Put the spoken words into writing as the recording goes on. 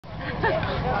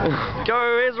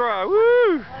Go Ezra!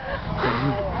 Woo!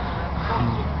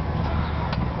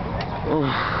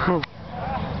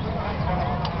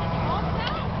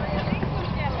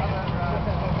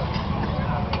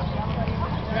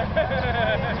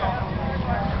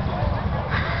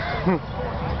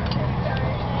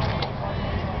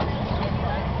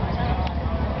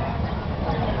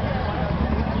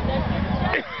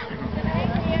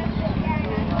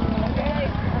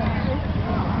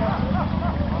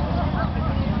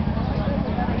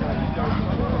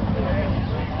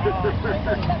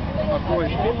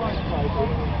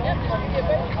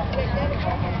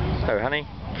 So honey,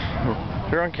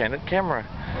 you're on candid camera.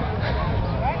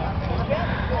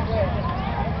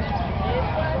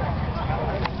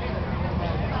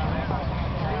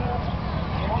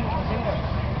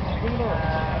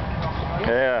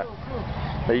 Yeah.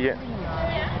 There you go.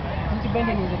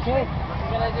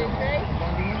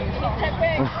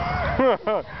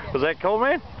 Was that cool,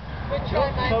 man?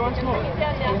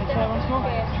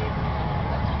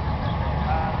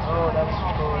 Oh, that's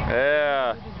cool.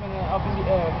 Yeah. Up in the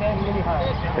air, okay? Really high.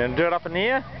 You want to do it up in the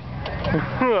air?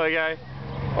 Okay.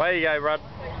 There you go, bud.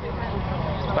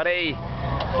 Buddy.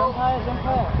 Jump higher, jump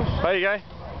higher. Push. There you go.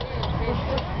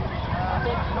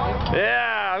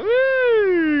 Yeah.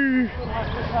 Woo!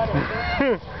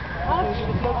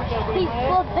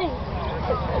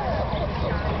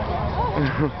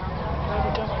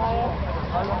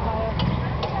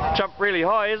 Jump really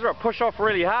high, Ezra. Push off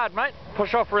really hard, mate.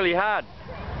 Push off really hard.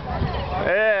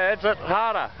 Yeah, that's it.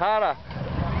 Harder, harder.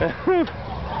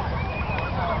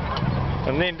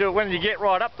 And then do it when you get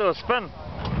right up, do a spin.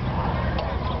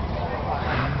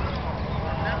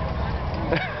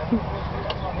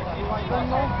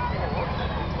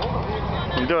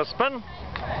 You do a spin.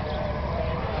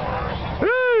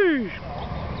 Woo!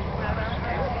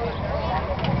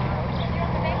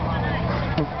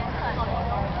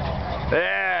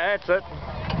 Yeah, that's it.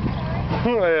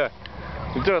 Yeah.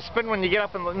 You do a spin when you get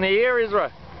up in the air,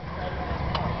 Ezra.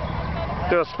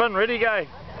 Do a spin, ready, go.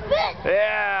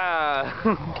 Yeah.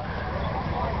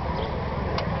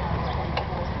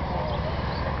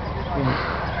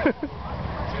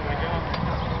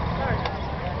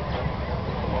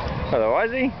 Hello,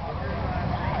 Izzy.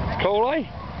 Cool, eh?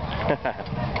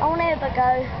 I want to have a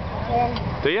go then.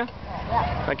 Do you?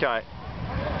 Yeah. Okay.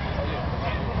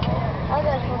 I'll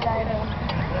go full go then.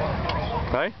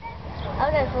 Hey?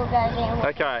 I'll go full go then.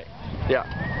 Okay. Yeah.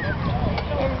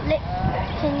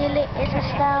 Can you let Ezra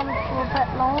stay on for a bit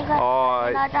longer? Oh,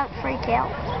 And I don't freak out.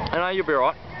 you know, you'll be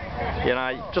right. You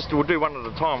know, just we'll do one at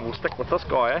a time. We'll stick with this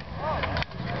guy, eh?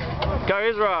 Go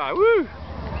Ezra! Woo!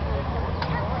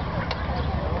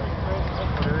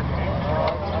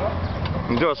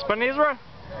 You do a spin, Ezra?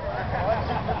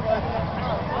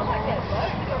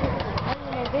 I'm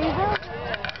going to do this.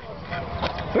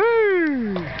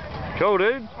 Woo! Cool,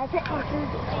 dude. I'll take my shoes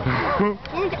off.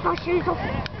 Can you get my shoes off?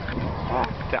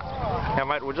 Yeah. Now,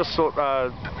 mate, we'll just sort,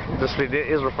 just let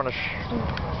Ezra finish.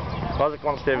 Isaac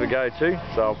wants to have a go too,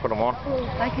 so I'll put him on.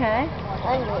 Okay.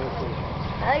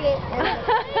 Okay.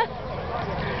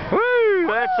 Woo!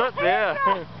 That's it, yeah.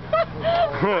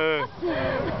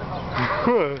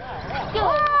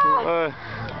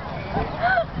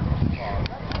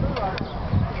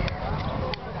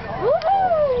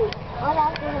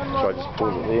 Should I just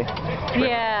pause it there?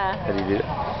 Yeah. How do you do it?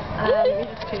 You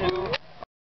just tune it.